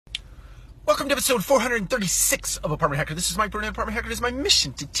Welcome to episode 436 of Apartment Hacker. This is Mike Burnett, Apartment Hacker. It is my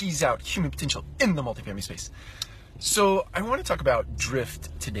mission to tease out human potential in the multifamily space. So I want to talk about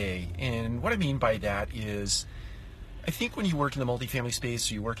drift today. And what I mean by that is, I think when you work in the multifamily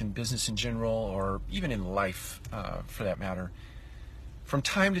space, or you work in business in general, or even in life for that matter, from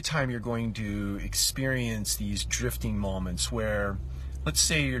time to time you're going to experience these drifting moments where, let's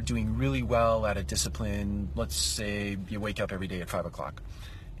say you're doing really well at a discipline. Let's say you wake up every day at 5 o'clock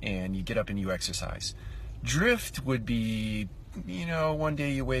and you get up and you exercise. Drift would be, one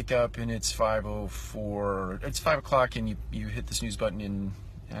day you wake up and it's 5:04, it's 5 o'clock and you hit the snooze button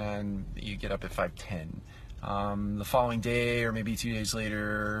and you get up at 5:10. The following day, or maybe 2 days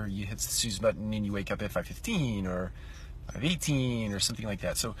later, you hit the snooze button and you wake up at 5:15 or 5:18 or something like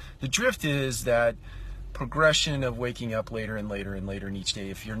that. So the drift is that progression of waking up later and later and later in each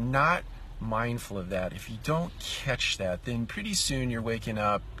day. If you're not mindful of that, if you don't catch that, then pretty soon you're waking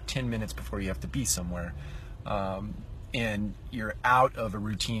up 10 minutes before you have to be somewhere, and you're out of a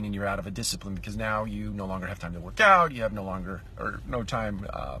routine and you're out of a discipline, because now you no longer have time to work out, you have no time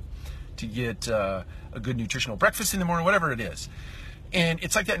to get a good nutritional breakfast in the morning, whatever it is. And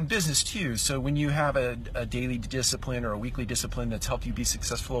it's like that in business too. So when you have a daily discipline or a weekly discipline that's helped you be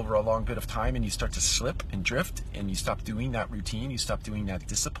successful over a long bit of time, and you start to slip and drift and you stop doing that routine, you stop doing that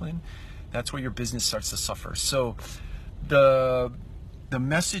discipline, that's where your business starts to suffer. So the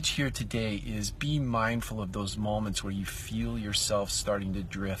message here today is be mindful of those moments where you feel yourself starting to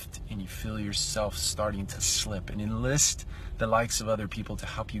drift and you feel yourself starting to slip, and enlist the likes of other people to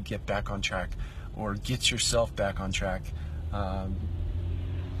help you get back on track, or get yourself back on track,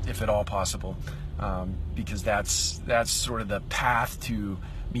 if at all possible, because that's sort of the path to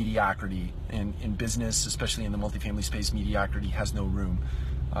mediocrity. In business, especially in the multifamily space, mediocrity has no room,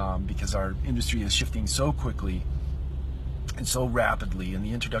 because our industry is shifting so quickly and so rapidly, and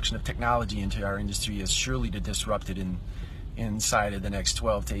the introduction of technology into our industry is surely to disrupt it inside of the next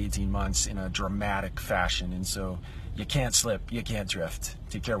 12 to 18 months in a dramatic fashion. And so you can't slip, you can't drift.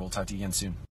 Take care. We'll talk to you again soon.